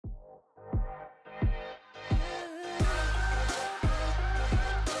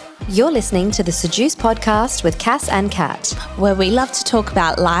You're listening to the Seduce podcast with Cass and Kat, where we love to talk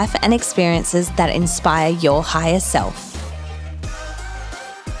about life and experiences that inspire your higher self.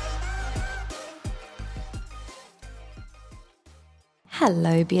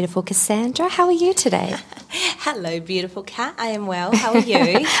 Hello, beautiful Cassandra. How are you today? Hello, beautiful Kat. I am well. How are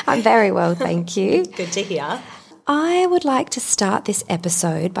you? I'm very well, thank you. Good to hear. I would like to start this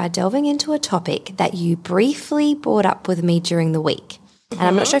episode by delving into a topic that you briefly brought up with me during the week. And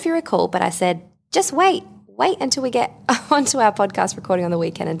I'm not sure if you recall, but I said, just wait until we get onto our podcast recording on the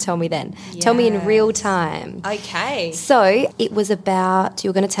weekend and tell me then. Yes. Tell me in real time. Okay. So it was about, you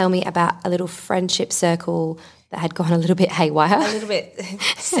were going to tell me about a little friendship circle that had gone a little bit haywire. A little bit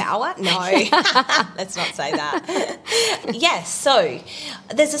sour? No, let's not say that. Yes, so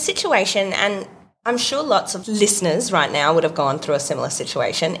there's a situation, and I'm sure lots of listeners right now would have gone through a similar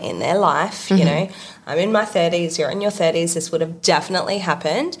situation in their life. You know, I'm in my 30s, you're in your 30s, this would have definitely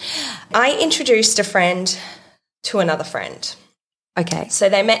happened. I introduced a friend to another friend. Okay. So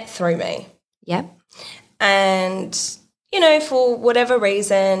they met through me. Yep. And, you know, for whatever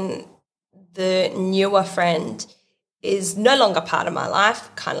reason, the newer friend is no longer part of my life,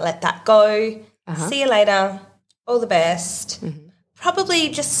 kind of let that go. See you later, all the best. Probably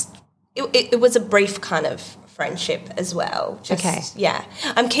just... It was a brief kind of friendship as well. Okay. Yeah.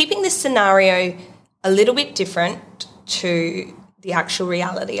 I'm keeping this scenario a little bit different to the actual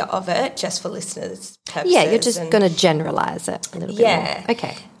reality of it, just for listeners' purposes. Yeah, you're just going to generalise it a little bit more.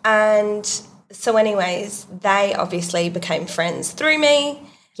 Okay. And so anyways, they obviously became friends through me.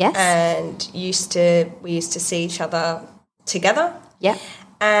 Yes. And we used to see each other together. Yeah.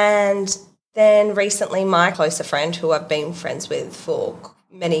 And then recently my closer friend, who I've been friends with for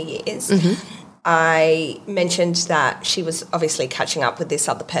many years, I mentioned that she was obviously catching up with this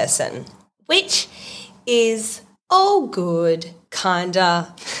other person, which is all good,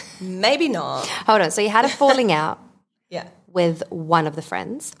 kinda, maybe not. Hold on. So you had a falling out Yeah. with one of the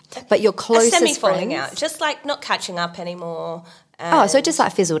friends, but your closest A semi-falling friends, out, just like not catching up anymore. so it just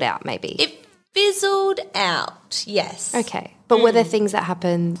like fizzled out maybe. It fizzled out, yes. Okay. But were there things that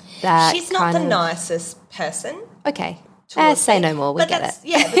happened that She's not the nicest person. Okay. Say no more, we get it.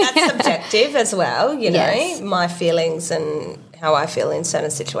 Yeah, but that's subjective as well, you know. Yes. My feelings and how I feel in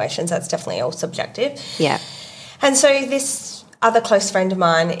certain situations, that's definitely all subjective. Yeah. And so this other close friend of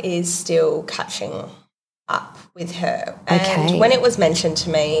mine is still catching up with her. And when it was mentioned to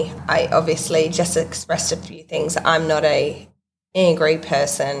me, I obviously just expressed a few things. I'm not a angry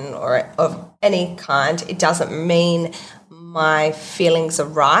person or of any kind. It doesn't mean my feelings are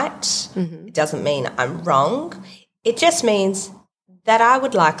right. It doesn't mean I'm wrong. It just means that I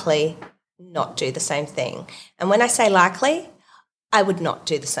would likely not do the same thing. And when I say likely, I would not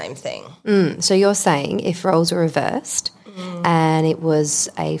do the same thing. So you're saying if roles were reversed and it was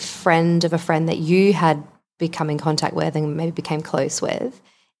a friend of a friend that you had become in contact with and maybe became close with,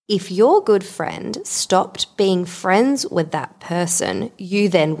 if your good friend stopped being friends with that person, you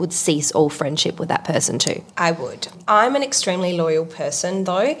then would cease all friendship with that person too? I would. I'm an extremely loyal person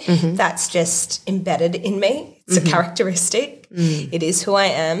though. That's just embedded in me. It's a characteristic. It is who I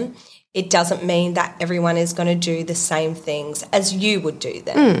am. It doesn't mean that everyone is going to do the same things as you would do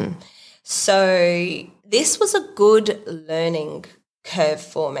them. So this was a good learning curve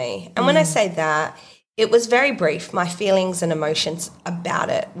for me. And when I say that, it was very brief. My feelings and emotions about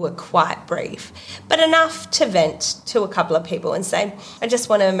it were quite brief, but enough to vent to a couple of people and say, I just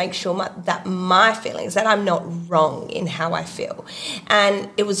want to make sure that my feelings, that I'm not wrong in how I feel. And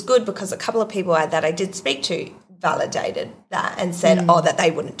it was good because a couple of people that I did speak to validated that and said, that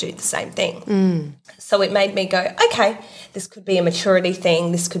they wouldn't do the same thing. So it made me go, okay, this could be a maturity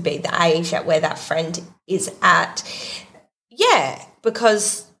thing. This could be the age at where that friend is at. Yeah,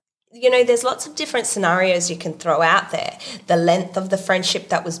 because you know, there's lots of different scenarios you can throw out there. The length of the friendship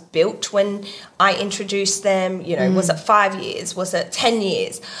that was built when I introduced them, you know, was it 5 years? Was it 10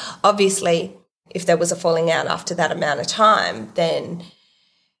 years? Obviously, if there was a falling out after that amount of time, then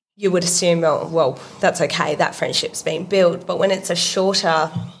you would assume, oh, well, that's okay, that friendship's been built. But when it's a shorter,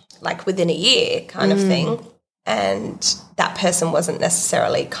 like within a year kind of thing, and that person wasn't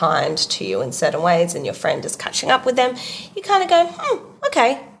necessarily kind to you in certain ways and your friend is catching up with them, you kind of go,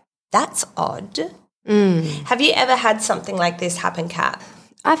 okay, that's odd. Have you ever had something like this happen, Kat?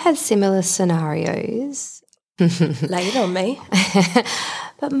 I've had similar scenarios. Lay it on me.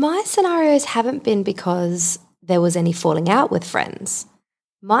 But my scenarios haven't been because there was any falling out with friends.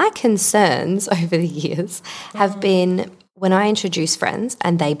 My concerns over the years have been when I introduce friends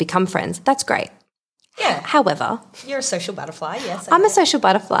and they become friends. That's great. Yeah. However, you're a social butterfly, yes. I'm a social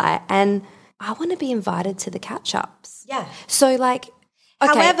butterfly and I want to be invited to the catch-ups. Yeah. So like,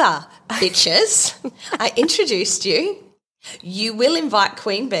 Okay. However, bitches, I introduced you. You will invite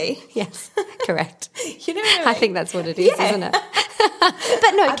Queen Bee. Yes, correct. You know what I mean? I think that's what it is, isn't it?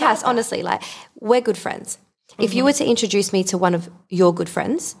 But no, Cass, honestly, like, we're good friends. If you were to introduce me to one of your good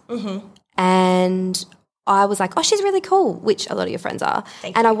friends and I was like, oh, she's really cool, which a lot of your friends are,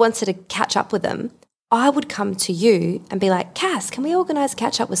 I wanted to catch up with them, I would come to you and be like, Cass, can we organise a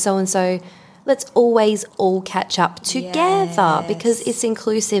catch up with so-and-so? Let's always all catch up together because it's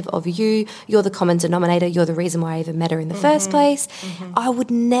inclusive of you. You're the common denominator. You're the reason why I even met her in the first place. I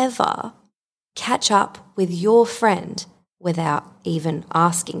would never catch up with your friend without even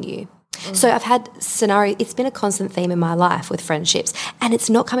asking you. So I've had scenario. It's been a constant theme in my life with friendships, and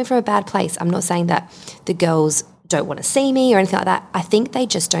it's not coming from a bad place. I'm not saying that the girls don't want to see me or anything like that. I think they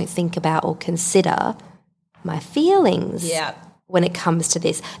just don't think about or consider my feelings. Yeah. When it comes to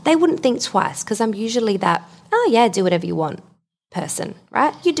this, they wouldn't think twice because I'm usually that, oh yeah, do whatever you want person,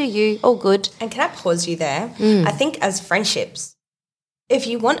 right? You do you, all good. And can I pause you there? I think as friendships, if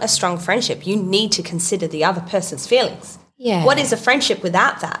you want a strong friendship, you need to consider the other person's feelings. Yeah. What is a friendship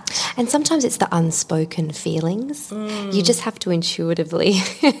without that? And sometimes it's the unspoken feelings. You just have to intuitively.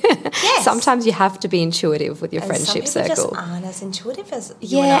 Yes. Sometimes you have to be intuitive with your friendship some people circle. just aren't as intuitive as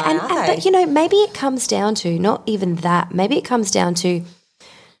you and I, are they? But you know, maybe it comes down to not even that. Maybe it comes down to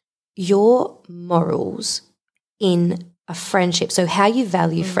your morals in a friendship. So how you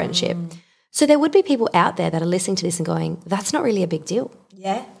value friendship. So there would be people out there that are listening to this and going, "That's not really a big deal."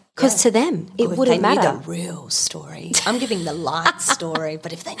 Yeah. Because to them, it If wouldn't they knew matter. the real story. I'm giving the light story,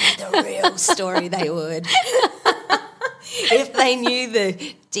 but if they knew the real story, they would. If they knew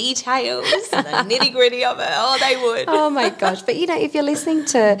the details and the nitty-gritty of it, oh, they would. Oh my gosh. But you know, if you're listening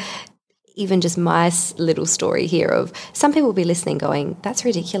to even just my little story here of some people will be listening going, that's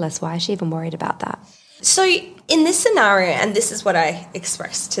ridiculous. Why is she even worried about that? So in this scenario, and this is what I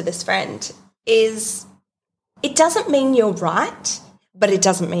expressed to this friend, is it doesn't mean you're right, but it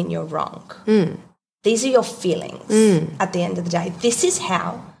doesn't mean you're wrong. These are your feelings at the end of the day. This is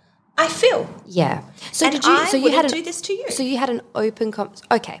how I feel. Yeah. So And did you? So you wouldn't had do this to you. So you had an open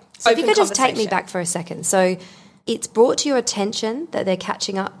okay. So if you Open could just take me conversation. back for a second. So it's brought to your attention that they're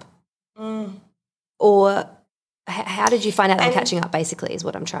catching up, or how did you find out they were catching up? Basically, is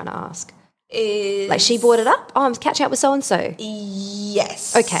what I'm trying to ask. Like she brought it up. Oh, I'm catching up with so and so.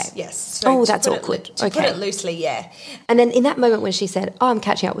 Yes. Okay. Yes. Oh, to that's put it awkward. To put Okay. it loosely, yeah. And then in that moment when she said, "Oh, I'm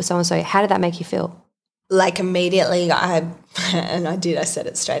catching up with so and so," how did that make you feel? Like immediately I said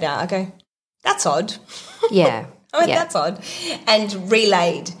it straight out. I go, that's odd. Yeah. I went, yeah. that's odd. And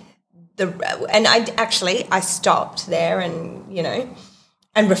relayed I stopped there and, you know,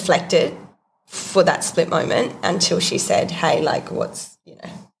 and reflected for that split moment until she said, hey, like what's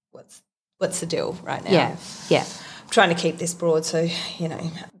the deal right now? Yeah. Yeah. I'm trying to keep this broad, so, you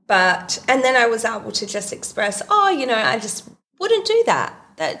know. And then I was able to just express, I just wouldn't do that.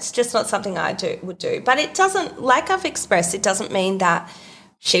 That's just not something I would do. But it doesn't, like I've expressed, it doesn't mean that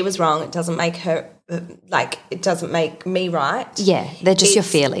she was wrong. It doesn't make her, it doesn't make me right. Yeah, they're just your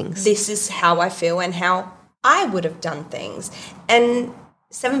feelings. This is how I feel and how I would have done things. And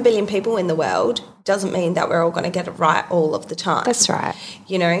 7 billion people in the world doesn't mean that we're all going to get it right all of the time. That's right.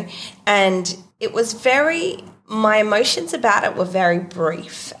 You know, and it was my emotions about it were very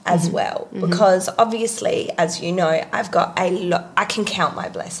brief as well, because obviously, as you know, I've got I can count my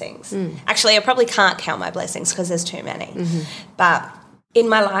blessings. Actually, I probably can't count my blessings because there's too many. But in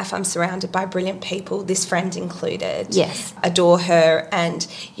my life, I'm surrounded by brilliant people, this friend included. Yes. Adore her. And,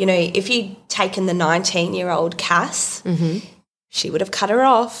 you know, if you'd taken the 19-year-old Cass, she would have cut her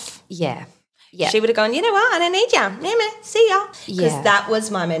off. Yeah. Yeah. She would have gone, you know what, I don't need you. See ya. Because Yeah. that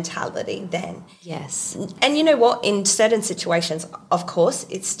was my mentality then. Yes. And you know what? In certain situations, of course,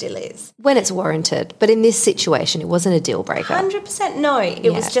 it still is. When it's warranted. But in this situation, it wasn't a deal breaker. 100% no. It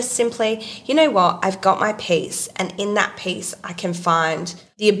was just simply, you know what? I've got my peace. And in that peace, I can find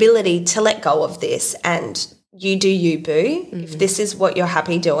the ability to let go of this. And you do you, boo. If this is what you're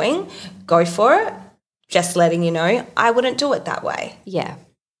happy doing, go for it. Just letting you know, I wouldn't do it that way. Yeah.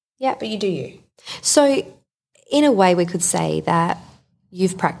 Yeah. But you do you. So in a way, we could say that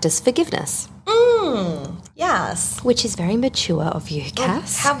you've practiced forgiveness. Yes. Which is very mature of you,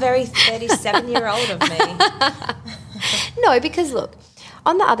 Cass. How very 37-year-old of me. No, because look,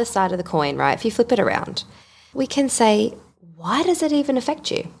 on the other side of the coin, right, if you flip it around, we can say, why does it even affect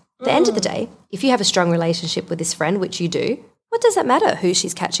you? At the end of the day, if you have a strong relationship with this friend, which you do, what does it matter who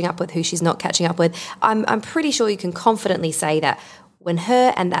she's catching up with, who she's not catching up with? I'm pretty sure you can confidently say that when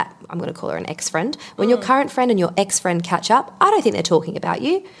her and that, I'm going to call her an ex-friend, when your current friend and your ex-friend catch up, I don't think they're talking about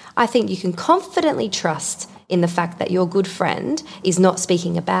you. I think you can confidently trust in the fact that your good friend is not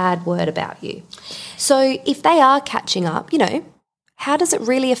speaking a bad word about you. So if they are catching up, how does it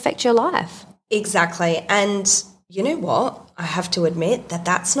really affect your life? Exactly. And you know what? I have to admit that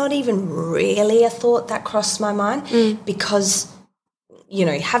that's not even really a thought that crossed my mind because,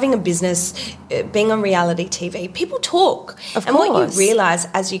 having a business, being on reality TV, people talk. Of and course. what you realise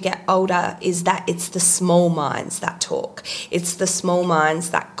as you get older is that it's the small minds that talk. It's the small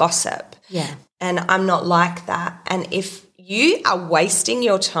minds that gossip. Yeah. And I'm not like that. And if you are wasting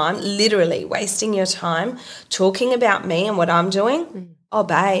your time, literally wasting your time talking about me and what I'm doing, oh,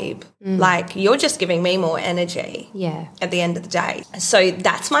 babe, like you're just giving me more energy at the end of the day. So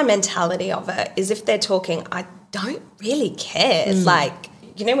that's my mentality of it, is if they're talking, I don't really care. Like,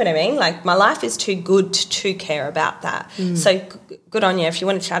 you know what I mean? Like my life is too good to care about that. So good on you. If you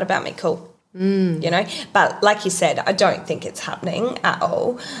want to chat about me, cool. But like you said, I don't think it's happening at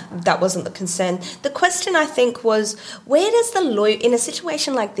all. That wasn't the concern. The question, I think, was where does in a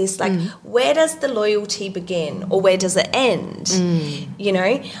situation like this, where does the loyalty begin or where does it end?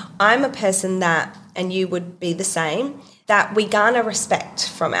 I'm a person that, and you would be the same, that we garner respect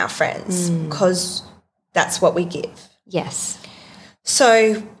from our friends because that's what we give. Yes.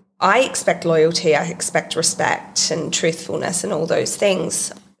 So I expect loyalty, I expect respect and truthfulness and all those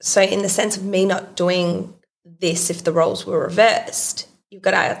things. So in the sense of me not doing this, if the roles were reversed, you've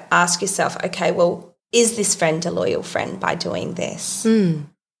got to ask yourself, okay, well, is this friend a loyal friend by doing this?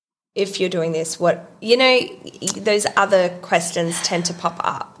 If you're doing this, those other questions tend to pop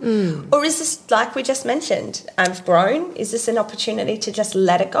up. Or is this, like we just mentioned, I've grown? Is this an opportunity to just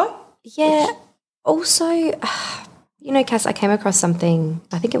let it go? Yeah. Also, Cass, I came across something,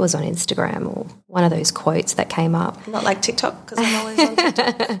 I think it was on Instagram or one of those quotes that came up. Not like TikTok, because I'm always on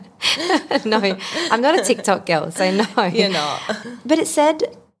TikTok. No, I'm not a TikTok girl, so no. You're not. But it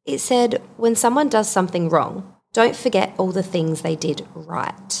said when someone does something wrong, don't forget all the things they did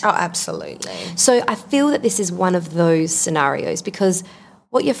right. Oh, absolutely. So I feel that this is one of those scenarios because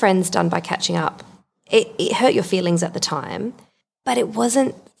what your friend's done by catching up, it hurt your feelings at the time, but it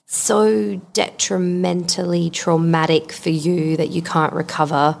wasn't so detrimentally traumatic for you that you can't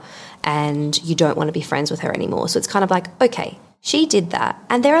recover and you don't want to be friends with her anymore. So it's kind of like, okay, she did that.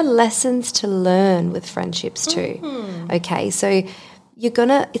 And there are lessons to learn with friendships too. Okay, so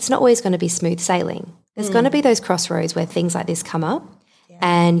it's not always going to be smooth sailing. There's going to be those crossroads where things like this come up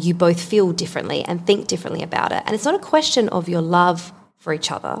and you both feel differently and think differently about it. And it's not a question of your love for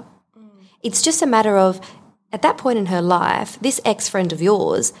each other. It's just a matter of, at that point in her life, this ex-friend of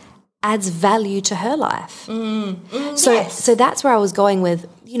yours adds value to her life. So that's where I was going with,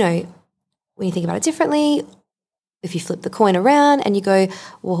 when you think about it differently, if you flip the coin around and you go,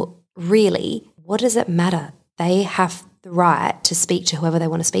 well, really, what does it matter? They have the right to speak to whoever they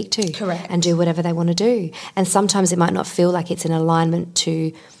want to speak to. Correct. And do whatever they want to do. And sometimes it might not feel like it's in alignment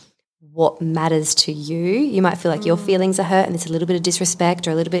to what matters to you. You might feel like your feelings are hurt and there's a little bit of disrespect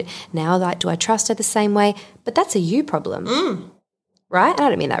or a little bit now, like, do I trust her the same way? But that's a you problem, right? And I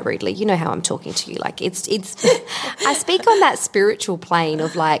don't mean that rudely. You know how I'm talking to you. Like it's I speak on that spiritual plane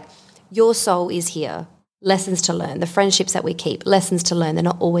of like your soul is here, lessons to learn, the friendships that we keep, lessons to learn. They're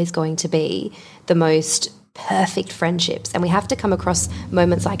not always going to be the most perfect friendships. And we have to come across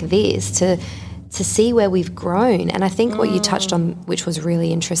moments like this to see where we've grown. And I think what you touched on, which was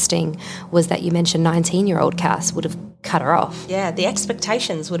really interesting, was that you mentioned 19-year-old Cass would have cut her off. Yeah, the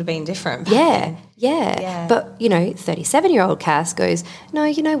expectations would have been different. Yeah. But, 37-year-old Cass goes, no,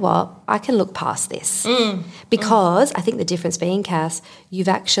 you know what? I can look past this. Because I think the difference being, Cass, you've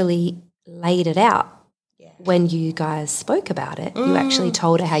actually laid it out. When you guys spoke about it, you actually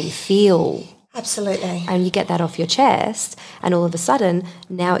told her how you feel. Absolutely. And you get that off your chest, and all of a sudden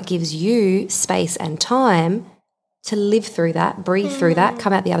now it gives you space and time to live through that, breathe through that,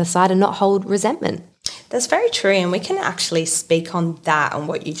 come out the other side and not hold resentment. That's very true, and we can actually speak on that and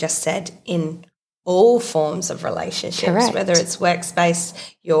what you just said in all forms of relationships. Correct. Whether it's workspace,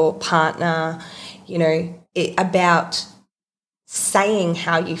 your partner, about saying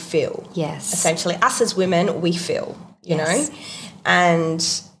how you feel. Yes. Essentially, us as women, we feel, you Yes. know,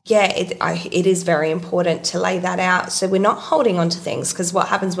 and it is very important to lay that out so we're not holding on to things, because what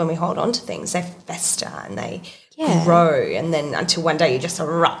happens when we hold on to things, they fester and they grow, and then until one day you just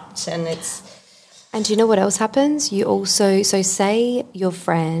erupt and it's... And do you know what else happens? You also, so say your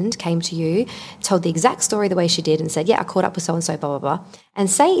friend came to you, told the exact story the way she did and said, yeah, I caught up with so-and-so, blah, blah, blah. And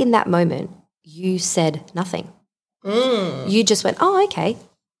say in that moment you said nothing. You just went, oh, okay.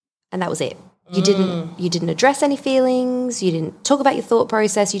 And that was it. You didn't address any feelings. You didn't talk about your thought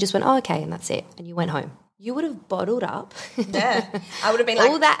process. You just went, oh, okay, and that's it. And you went home. You would have bottled up. Yeah. I would have been like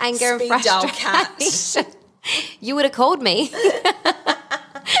all that anger and speed dial cat. frustration. you would have called me.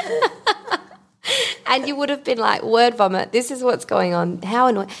 And you would have been like, word vomit, this is what's going on. How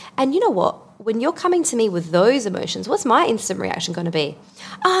annoying. And you know what? When you're coming to me with those emotions, what's my instant reaction going to be?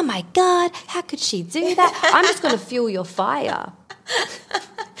 Oh, my God, how could she do that? I'm just going to fuel your fire.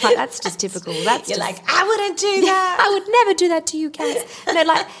 Like, that's just typical. You're like, I wouldn't do that. I would never do that to you, Cass. No,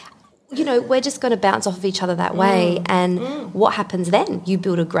 like, you know, we're just going to bounce off of each other that way. And what happens then? You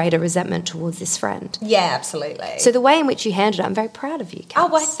build a greater resentment towards this friend. Yeah, absolutely. So the way in which you handled it, I'm very proud of you, Cass.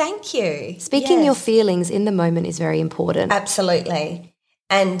 Oh, well, thank you. Speaking your feelings in the moment is very important. Absolutely.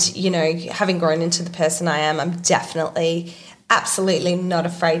 And, you know, having grown into the person I am, I'm definitely, absolutely not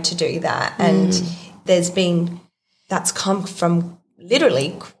afraid to do that. And that's come from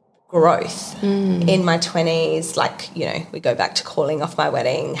literally growth in my 20s. Like, you know, we go back to calling off my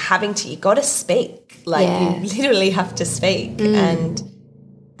wedding, you got to speak. Like, you literally have to speak and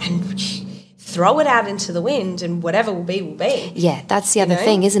throw it out into the wind, and whatever will be, will be. Yeah, that's the other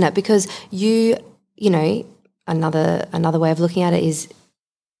thing, isn't it? Because you know, another way of looking at it is,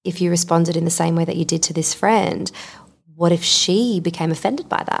 if you responded in the same way that you did to this friend, what if she became offended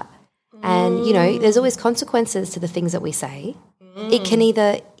by that? And, you know, there's always consequences to the things that we say. It can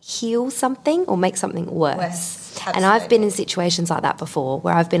either heal something or make something worse. And I've been in situations like that before,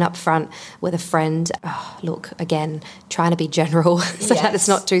 where I've been up front with a friend. Oh, look, again, trying to be general so that it's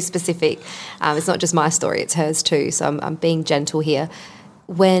not too specific. It's not just my story, it's hers too. So I'm being gentle here.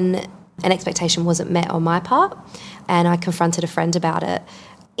 When an expectation wasn't met on my part and I confronted a friend about it,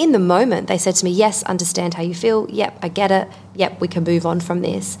 in the moment they said to me, yes, understand how you feel. Yep, I get it. Yep, we can move on from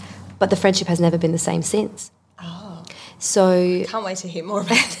this. But the friendship has never been the same since. Oh. So I can't wait to hear more about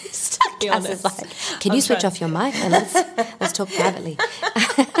this, to be honest. Like, can you switch off your mic and let's talk privately?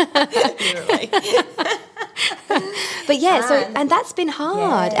 But yeah, and that's been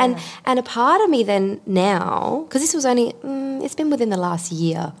hard. And a part of me then now, because this was only, it's been within the last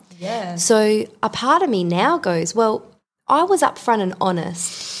year. Yeah. So a part of me now goes, well, I was upfront and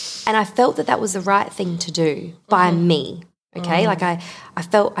honest, and I felt that was the right thing to do by me, okay? Like I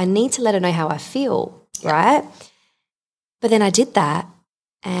felt I need to let her know how I feel, right? But then I did that,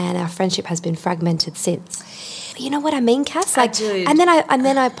 and our friendship has been fragmented since. You know what I mean, Cass? Like, I do. And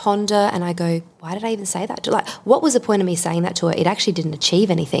then I ponder and I go, why did I even say that? Like, what was the point of me saying that to her? It actually didn't achieve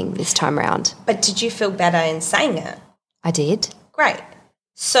anything this time around. But did you feel better in saying it? I did. Great.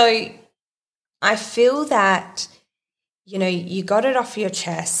 So I feel that, you know, you got it off your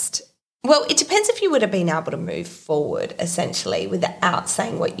chest. Well, it depends if you would have been able to move forward, essentially, without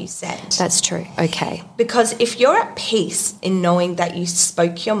saying what you said. That's true. Okay. Because if you're at peace in knowing that you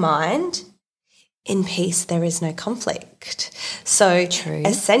spoke your mind, in peace there is no conflict. So True.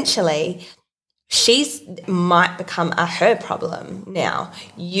 Essentially, she's might become her problem now.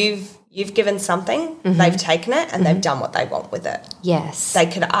 You've given something, they've taken it, and they've done what they want with it. Yes. They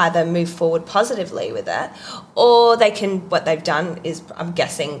could either move forward positively with it, or what they've done is, I'm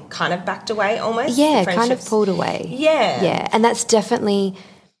guessing, kind of backed away almost. Yeah, kind of pulled away. Yeah. Yeah, and that's definitely,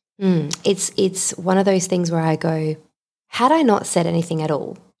 it's one of those things where I go, had I not said anything at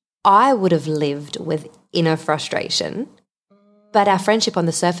all, I would have lived with inner frustration, but our friendship on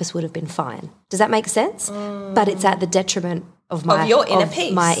the surface would have been fine. Does that make sense? But it's at the detriment of your inner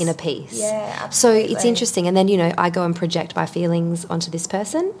peace. My inner peace. Yeah, absolutely. So it's interesting. And then, you know, I go and project my feelings onto this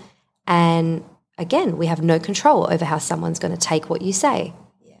person, and again, we have no control over how someone's going to take what you say.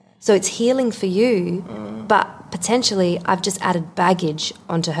 Yeah. So it's healing for you, but potentially I've just added baggage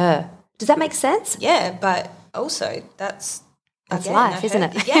onto her. Does that make sense? Yeah, but also that's life, isn't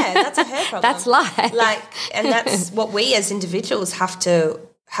it? Yeah, that's a her problem. That's life. And that's what we as individuals have to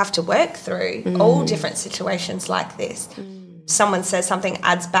work through. All different situations like this. Someone says something,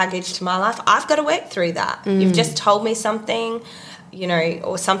 adds baggage to my life. I've got to work through that. You've just told me something, you know,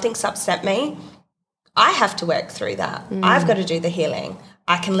 or something's upset me. I have to work through that. I've got to do the healing.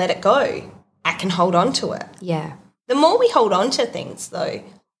 I can let it go. I can hold on to it. Yeah. The more we hold on to things, though,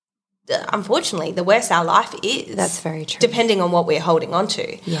 unfortunately, the worse our life is. That's very true. Depending on what we're holding on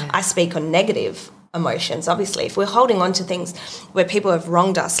to. Yeah. I speak on negative emotions, obviously. If we're holding on to things where people have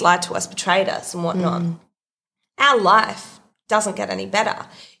wronged us, lied to us, betrayed us and whatnot, our life doesn't get any better.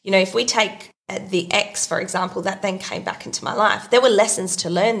 You know, if we take the ex, for example, that then came back into my life, there were lessons to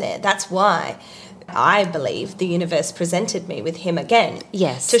learn there. That's why I believe the universe presented me with him again.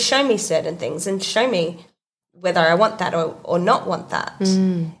 Yes. To show me certain things and show me whether I want that or not want that.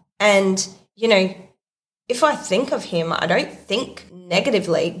 And, you know, if I think of him, I don't think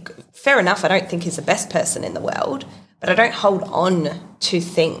negatively. Fair enough, I don't think he's the best person in the world, but I don't hold on to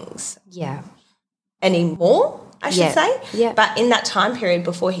things anymore, I should say. Yeah. But in that time period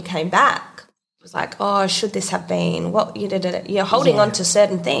before he came back, was like, oh, should this have been? What you did? You're holding on to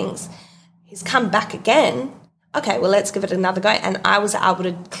certain things. He's come back again. Okay, well, let's give it another go. And I was able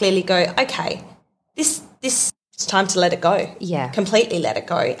to clearly go, okay, this it's time to let it go. Yeah. Completely let it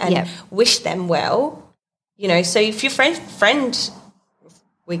go and wish them well. You know, so if your friend,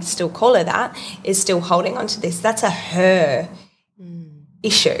 we still call her that, is still holding on to this, that's a her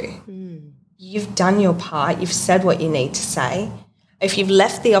issue. You've done your part. You've said what you need to say. If you've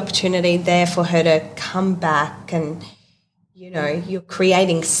left the opportunity there for her to come back and, you know, you're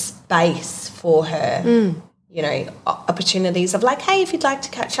creating space for her, you know, opportunities of like, hey, if you'd like to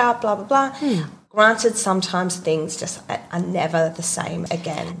catch up, blah, blah, blah. Granted, sometimes things just are never the same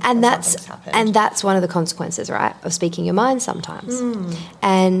again. And that's one of the consequences, right, of speaking your mind sometimes.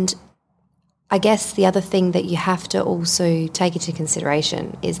 And I guess the other thing that you have to also take into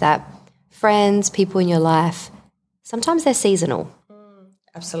consideration is that friends, people in your life, sometimes they're seasonal.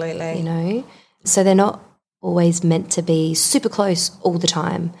 Absolutely. You know, so they're not always meant to be super close all the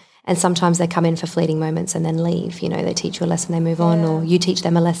time. And sometimes they come in for fleeting moments and then leave. You know, they teach you a lesson, they move on, or you teach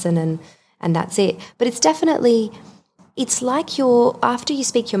them a lesson and that's it. But it's definitely, it's like after you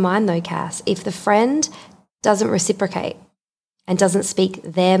speak your mind though, Cass, if the friend doesn't reciprocate and doesn't speak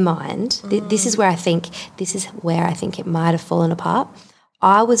their mind, this is where I think it might have fallen apart.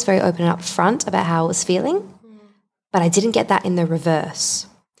 I was very open and upfront about how I was feeling, but I didn't get that in the reverse.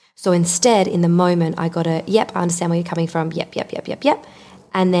 So instead, in the moment, I got a, yep, I understand where you're coming from, yep.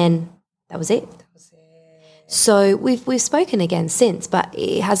 And then that was it. So we've spoken again since, but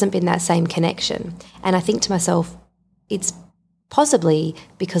it hasn't been that same connection. And I think to myself, it's possibly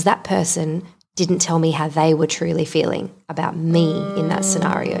because that person didn't tell me how they were truly feeling about me in that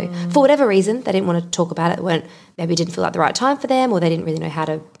scenario. For whatever reason, they didn't want to talk about it. Maybe it didn't feel like the right time for them, or they didn't really know how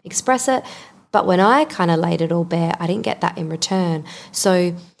to express it. But when I kind of laid it all bare, I didn't get that in return.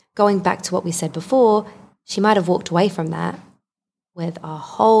 So going back to what we said before, she might have walked away from that with a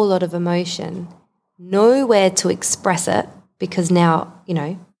whole lot of emotion, nowhere to express it, because now, you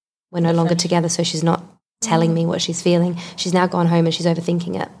know, we're no longer together, so she's not telling me what she's feeling. She's now gone home and she's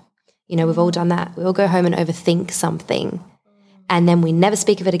overthinking it. You know, we've all done that. We all go home and overthink something, and then we never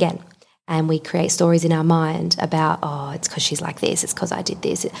speak of it again. And we create stories in our mind about, oh, it's because she's like this, it's because I did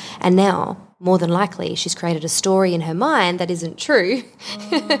this. And now, more than likely, she's created a story in her mind that isn't true,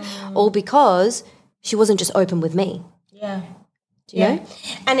 all because she wasn't just open with me. Yeah. Do you know?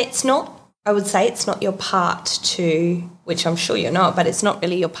 And it's not, I would say it's not your part to, which I'm sure you're not, but it's not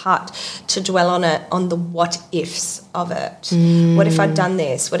really your part to dwell on the what ifs of it. What if I'd done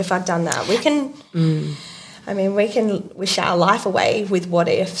this? What if I'd done that? We can, we can wish our life away with what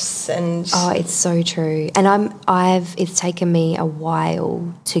ifs and. Oh, it's so true. And it's taken me a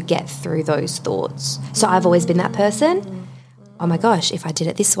while to get through those thoughts. So I've always been that person. Oh my gosh, if I did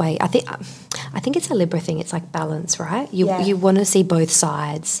it this way, I think it's a Libra thing. It's like balance, right? You want to see both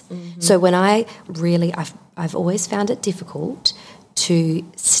sides. So when I've always found it difficult to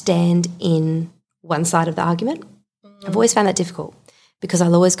stand in one side of the argument. I've always found that difficult because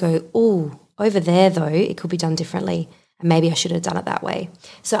I'll always go, oh, over there though, it could be done differently, and maybe I should have done it that way.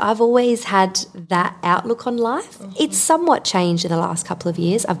 So I've always had that outlook on life. It's somewhat changed in the last couple of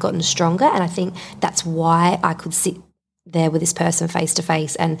years. I've gotten stronger, and I think that's why I could sit there with this person face to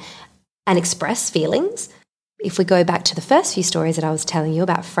face and express feelings. If we go back to the first few stories that I was telling you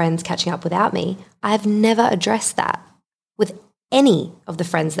about friends catching up without me, I've never addressed that with any of the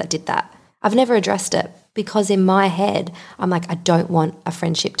friends that did that. I've never addressed it because in my head, I'm like, I don't want a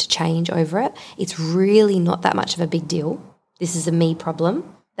friendship to change over it. It's really not that much of a big deal. This is a me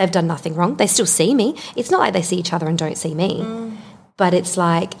problem. They've done nothing wrong. They still see me. It's not like they see each other and don't see me. But it's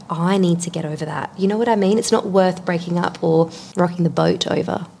like, I need to get over that. You know what I mean? It's not worth breaking up or rocking the boat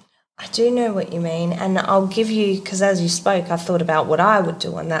over. I do know what you mean. And I'll give you, because as you spoke, I thought about what I would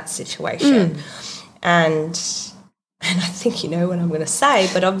do in that situation. And I think you know what I'm going to say,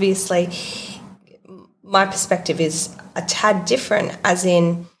 but obviously my perspective is a tad different, as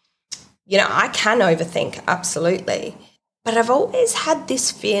in, you know, I can overthink, absolutely. But I've always had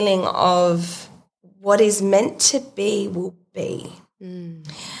this feeling of what is meant to be will be.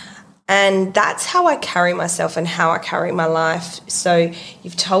 And that's how I carry myself and how I carry my life. So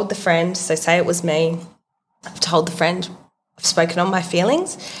you've told the friend, so say it was me, I've told the friend, I've spoken on my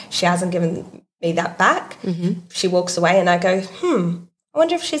feelings, she hasn't given me that back. She walks away and I go, I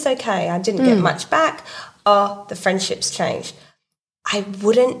wonder if she's okay. I didn't get much back. Oh, the friendship's changed. I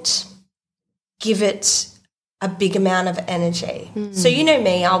wouldn't give it a big amount of energy. So you know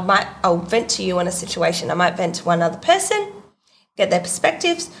me, I'll vent to you on a situation. I might vent to one other person, get their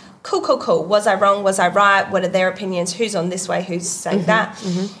perspectives. Cool. Was I wrong? Was I right? What are their opinions? Who's on this way? Who's saying that?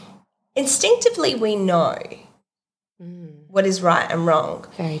 Instinctively, we know what is right and wrong.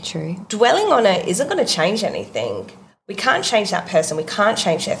 Very true. Dwelling on it isn't going to change anything. We can't change that person. We can't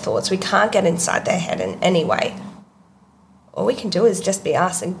change their thoughts. We can't get inside their head in any way. All we can do is just be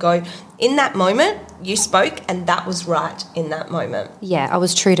us and go, in that moment, you spoke and that was right in that moment. Yeah, I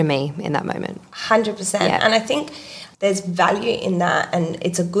was true to me in that moment. 100%. Yeah. And I think there's value in that, and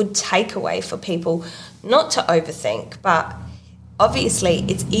it's a good takeaway for people not to overthink, but obviously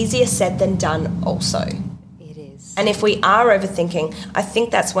it's easier said than done also. It is. And if we are overthinking, I think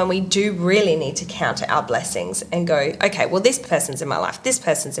that's when we do really need to counter our blessings and go, okay, well, this person's in my life. This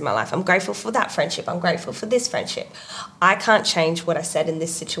person's in my life. I'm grateful for that friendship. I'm grateful for this friendship. I can't change what I said in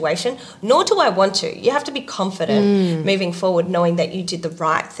this situation, nor do I want to. You have to be confident moving forward, knowing that you did the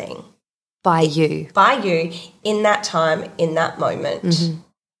right thing. By you. In that time, in that moment,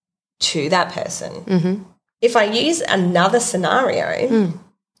 to that person. If I use another scenario,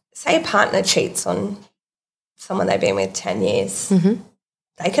 say a partner cheats on someone they've been with 10 years,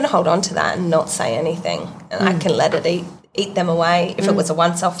 they can hold on to that and not say anything, and I can let it eat them away if it was a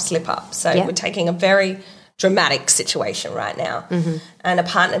once-off slip-up. So we're taking a very dramatic situation right now, and a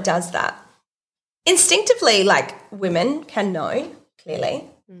partner does that. Instinctively, like, women can know, clearly,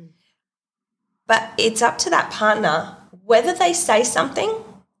 but it's up to that partner whether they say something,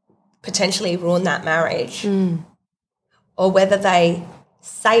 potentially ruin that marriage, or whether they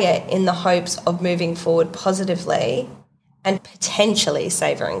say it in the hopes of moving forward positively and potentially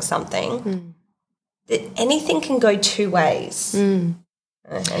savouring something. That anything can go two ways.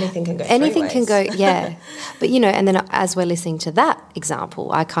 Anything can go Anything three can go, ways. yeah. But, you know, and then as we're listening to that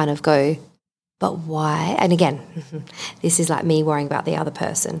example, I kind of go, but why? And again, this is like me worrying about the other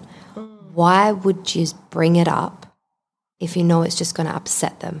person. Why would you bring it up if you know it's just going to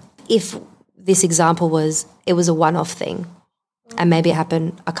upset them? If this example was, it was a one-off thing and maybe it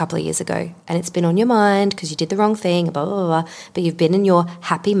happened a couple of years ago and it's been on your mind because you did the wrong thing, blah, blah, blah, but you've been in your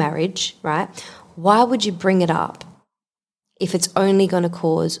happy marriage, right? Why would you bring it up if it's only going to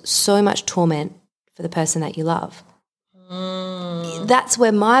cause so much torment for the person that you love? That's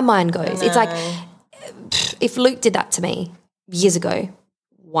where my mind goes. It's like, if Luke did that to me years ago,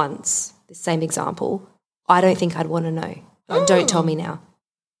 once, the same example, I don't think I'd want to know. Like, don't tell me now.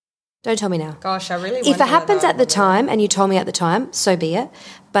 Don't tell me now. Gosh, I really If it happens at the time and you told me at the time, so be it.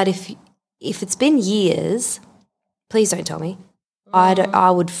 But if it's been years, please don't tell me. I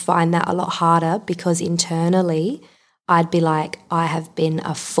would find that a lot harder because internally I'd be like, I have been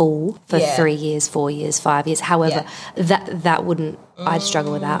a fool for 3 years, 4 years, 5 years. However, that wouldn't, I'd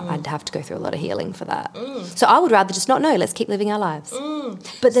struggle with that. I'd have to go through a lot of healing for that. So I would rather just not know. Let's keep living our lives.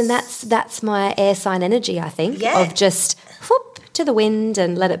 But then that's my air sign energy, I think, of just whoop to the wind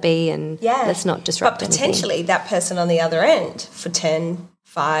and let it be and let's not disrupt But potentially that person on the other end for 10,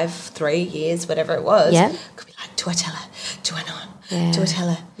 5, 3 years, whatever it was, could be like, do I tell her? Do I not? Do I tell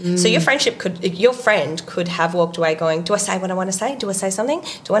her? So your friend could have walked away going, do I say what I want to say? Do I say something?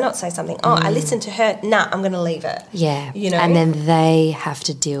 Do I not say something? Oh, I listened to her. Nah, I'm going to leave it. Yeah. You know? And then they have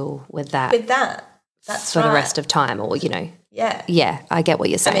to deal with that. That's for the rest of time or, you know. Yeah. Yeah, I get what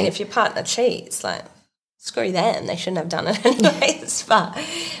you're saying. I mean, if your partner cheats, like, screw them. They shouldn't have done it anyways. but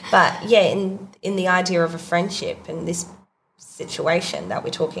yeah, in the idea of a friendship and this situation that we're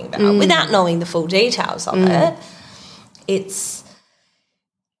talking about, without knowing the full details of it, it's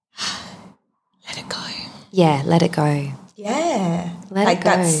let it go. Yeah, let it go. Yeah. Let it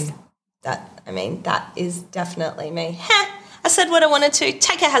go. That is definitely me. I said what I wanted to.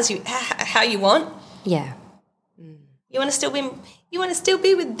 Take it how you want. Yeah. You want to still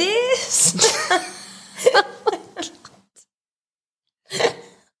be with this?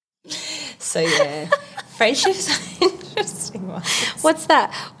 So yeah, friendships are interesting ones. What's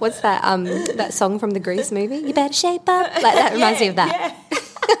that? That song from the Grease movie? You better shape up. Like that reminds me of that. Yeah.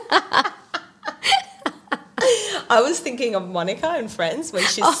 I was thinking of Monica and Friends when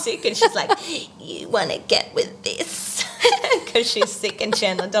she's sick and she's like, you want to get with this because she's sick and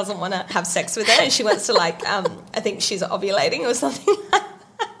Chandler doesn't want to have sex with her and she wants to I think she's ovulating or something like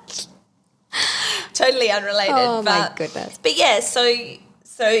that. Totally unrelated. Oh, my goodness. But yeah, so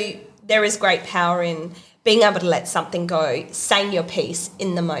there is great power in being able to let something go, saying your piece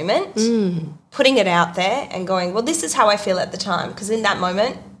in the moment, putting it out there and going, well, this is how I feel at the time, because in that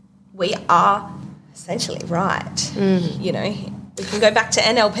moment we are essentially right. You know, we can go back to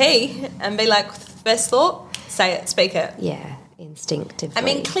NLP and be like, first thought, say it, speak it. Yeah, instinctively. I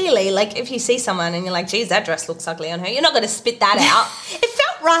mean, clearly, like if you see someone and you're like, geez, that dress looks ugly on her, you're not going to spit that out. It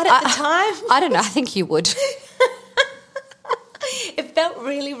felt right at the time. I don't know. I think you would. It felt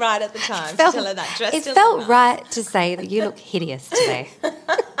really right at the time to tell her that dress. It felt right to say that you look hideous today.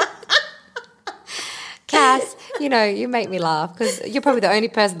 You know, you make me laugh because you're probably the only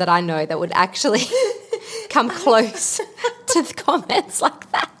person that I know that would actually come close to the comments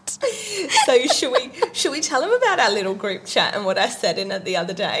like that. So should we tell him about our little group chat and what I said in it the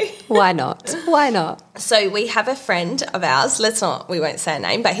other day? Why not? Why not? So we have a friend of ours, we won't say a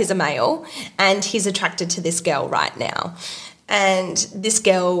name, but he's a male and he's attracted to this girl right now. And this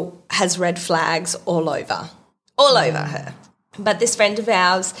girl has red flags all over her. But this friend of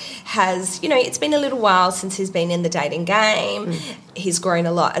ours has, you know, it's been a little while since he's been in the dating game. He's grown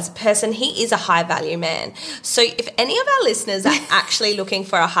a lot as a person. He is a high-value man. So if any of our listeners are actually looking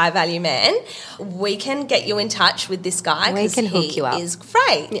for a high-value man, we can get you in touch with this guy. We can hook you up. He is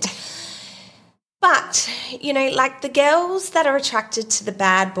great. Yeah. But, you know, like the girls that are attracted to the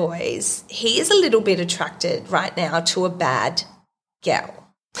bad boys, he is a little bit attracted right now to a bad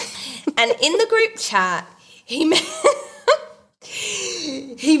girl. And in the group chat, he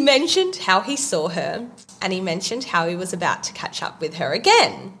mentioned how he saw her and he mentioned how he was about to catch up with her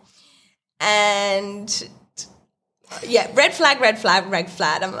again. And, yeah, red flag, red flag, red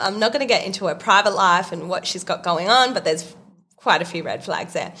flag. I'm not going to get into her private life and what she's got going on, but there's quite a few red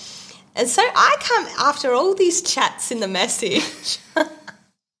flags there. And so I come, after all these chats in the message,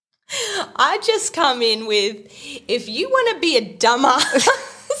 I just come in with, if you want to be a dumbass,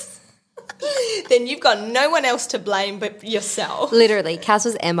 then you've got no one else to blame but yourself. Literally, Kaz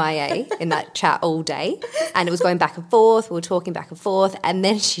was MIA in that chat all day and it was going back and forth. We were talking back and forth and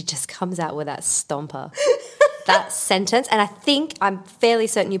then she just comes out with that stomper, that sentence. And I'm fairly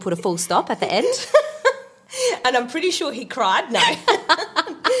certain you put a full stop at the end. And I'm pretty sure he cried. No.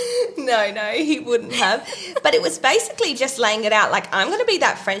 No, he wouldn't have. But it was basically just laying it out like, I'm going to be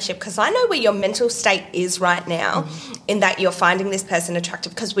that friendship because I know where your mental state is right now in that you're finding this person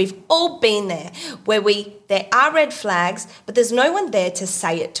attractive because we've all been there where there are red flags, but there's no one there to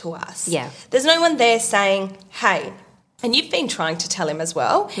say it to us. Yeah. There's no one there saying, hey, and you've been trying to tell him as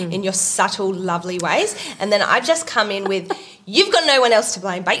well in your subtle, lovely ways. And then I just come in with, you've got no one else to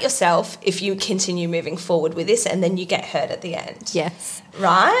blame but yourself if you continue moving forward with this and then you get hurt at the end. Yes.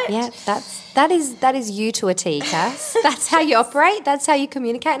 Right? Yeah, that is you to a T, Cass. That's how you operate. That's how you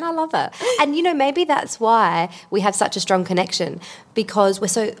communicate and I love it. And, you know, maybe that's why we have such a strong connection because we're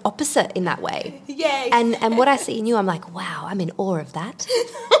so opposite in that way. Yeah. And what I see in you, I'm like, wow, I'm in awe of that.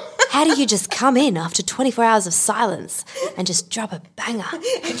 How do you just come in after 24 hours of silence and just drop a banger?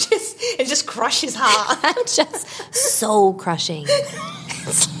 And just crush his heart. Just soul crushing.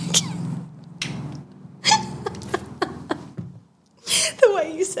 It's like... The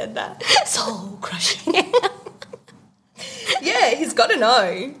way you said that. Soul crushing. Yeah, he's got to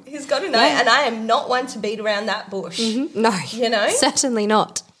know. He's got to know. Yeah. And I am not one to beat around that bush. Mm-hmm. No. You know? Certainly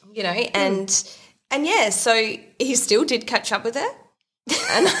not. You know, and yeah, so he still did catch up with her.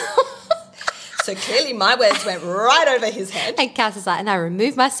 And so clearly my words went right over his head. And Cass is like, and I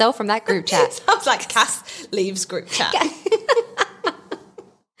removed myself from that group chat. So I was like, Cass leaves group chat.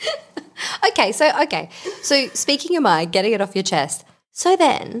 Okay. So speaking your mind, getting it off your chest. So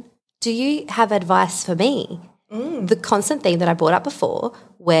then, do you have advice for me? The constant theme that I brought up before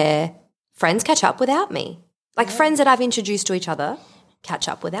where friends catch up without me. Like friends that I've introduced to each other catch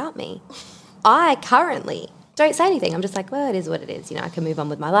up without me. I currently don't say anything. I'm just like, well, it is what it is. You know, I can move on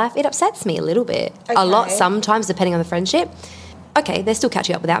with my life. It upsets me a little bit. Okay. A lot sometimes, depending on the friendship. Okay, they're still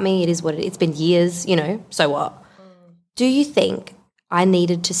catching up without me. It is what it is. It's been years, you know, so what? Do you think I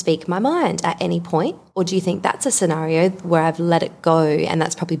needed to speak my mind at any point? Or do you think that's a scenario where I've let it go and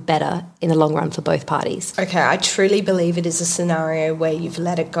that's probably better in the long run for both parties? Okay, I truly believe it is a scenario where you've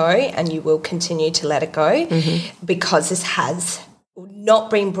let it go and you will continue to let it go because this has not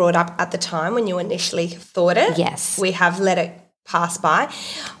been brought up at the time when you initially thought it. Yes. We have let it pass by.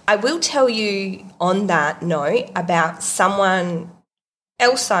 I will tell you on that note about someone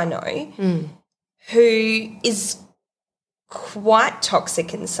else I know who is quite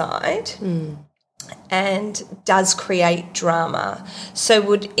toxic inside and does create drama.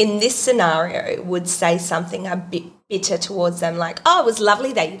 So in this scenario would say something a bit bitter towards them like, oh, it was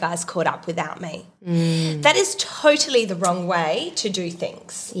lovely that you guys caught up without me. That is totally the wrong way to do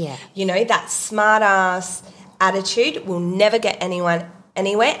things. Yeah. You know, that smart ass attitude will never get anyone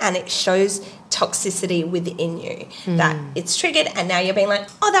anywhere and it shows toxicity within you that it's triggered and now you're being like,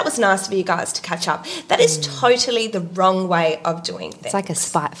 oh, that was nice of you guys to catch up. That is totally the wrong way of doing things. It's like a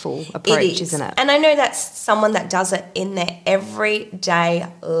spiteful approach, isn't it? And I know that's someone that does it in their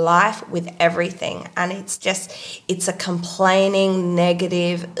everyday life with everything and it's a complaining,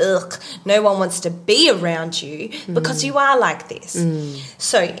 negative, no one wants to be around you because you are like this.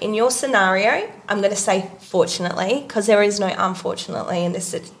 So in your scenario, I'm going to say fortunately because there is no unfortunately in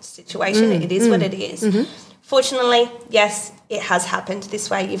this situation. It is what it is. Fortunately, yes, it has happened this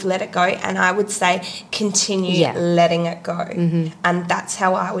way. You've let it go. And I would say continue letting it go. And that's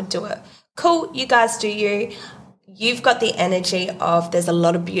how I would do it. Cool, you guys do you. You've got the energy of there's a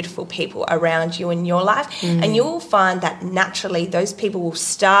lot of beautiful people around you in your life, and you'll find that naturally those people will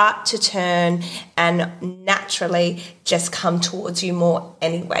start to turn and naturally just come towards you more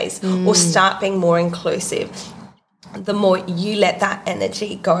anyways, or start being more inclusive. The more you let that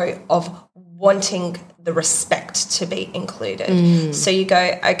energy go of wanting the respect to be included. So you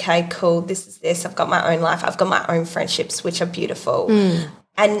go, okay, cool, this is this. I've got my own life. I've got my own friendships, which are beautiful.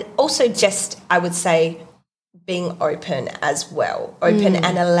 And also just, I would say, being open as well, open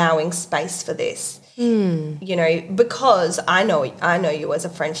and allowing space for this. You know, because I know you as a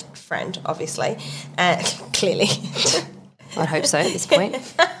friend, obviously, clearly. I'd hope so at this point.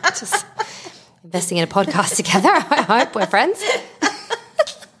 Just investing in a podcast together. I hope we're friends.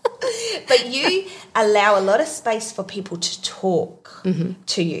 But you allow a lot of space for people to talk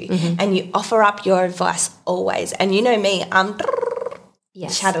to you, and you offer up your advice always. And you know me,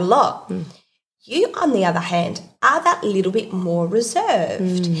 chat a lot. You, on the other hand, are that little bit more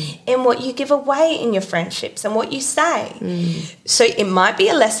reserved in what you give away in your friendships and what you say. So it might be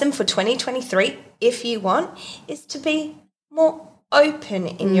a lesson for 2023, if you want, is to be more open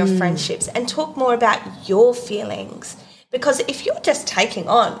in your friendships and talk more about your feelings. Because if you're just taking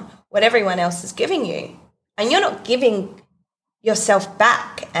on what everyone else is giving you and you're not giving yourself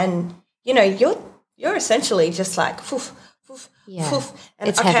back, and, you know, you're essentially just like, poof, and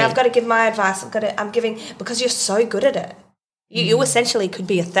it's okay, heavy. I've got to give my advice. I'm giving, because you're so good at it. You essentially could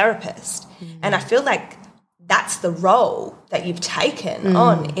be a therapist. And I feel like that's the role that you've taken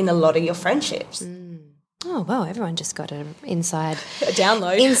on in a lot of your friendships. Oh, wow, everyone just got an A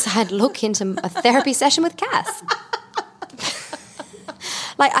download. inside look into a therapy session with Cass.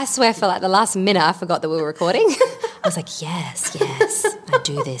 Like, I swear for like the last minute I forgot that we were recording. I was like, yes, I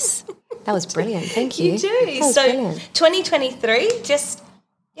do this. That was brilliant. Thank you. You do. So brilliant. 2023, just,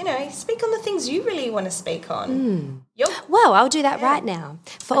 you know, speak on the things you really want to speak on. Well, I'll do that right now.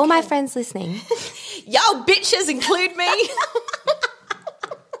 For all my friends listening. Y'all bitches include me.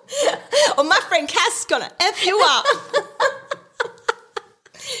 Or my friend Cass is going to F you up.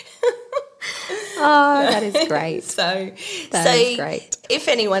 Oh, that is great. So That is great. If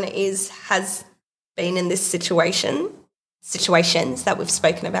anyone has been in this situations that we've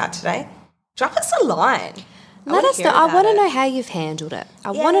spoken about today, drop us a line. Let us know. I want to know how you've handled it.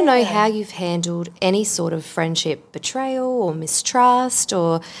 I want to know how you've handled any sort of friendship betrayal or mistrust,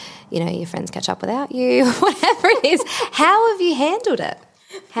 or, you know, your friends catch up without you, whatever it is. How have you handled it?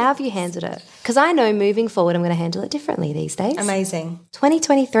 How have you handled it? Because I know moving forward I'm going to handle it differently these days. Amazing.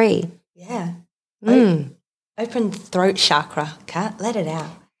 2023. Yeah. Open throat chakra, Kat. Let it out.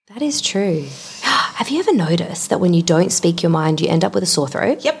 That is true. Have you ever noticed that when you don't speak your mind, you end up with a sore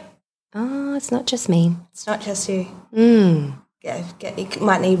throat? Yep. Oh, it's not just me. It's not just you. You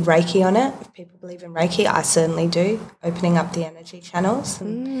might need Reiki on it. If people believe in Reiki, I certainly do, opening up the energy channels.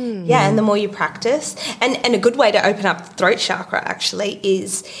 And, and the more you practice. And a good way to open up the throat chakra actually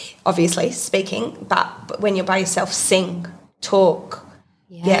is obviously speaking, but when you're by yourself, sing, talk.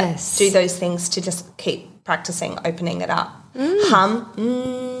 Yes. Do those things to just keep practicing opening it up. Hum,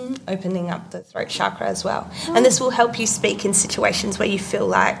 opening up the throat chakra as well. And this will help you speak in situations where you feel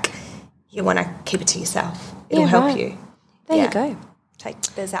like you want to keep it to yourself. It'll help you. There you go.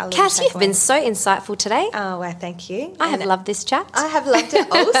 There's our Cass, you've been so insightful today. Oh, well, thank you. I have loved this chat. I have loved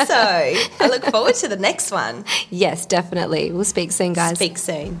it also. I look forward to the next one. Yes, definitely. We'll speak soon, guys. Speak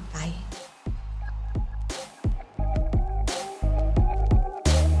soon. Bye.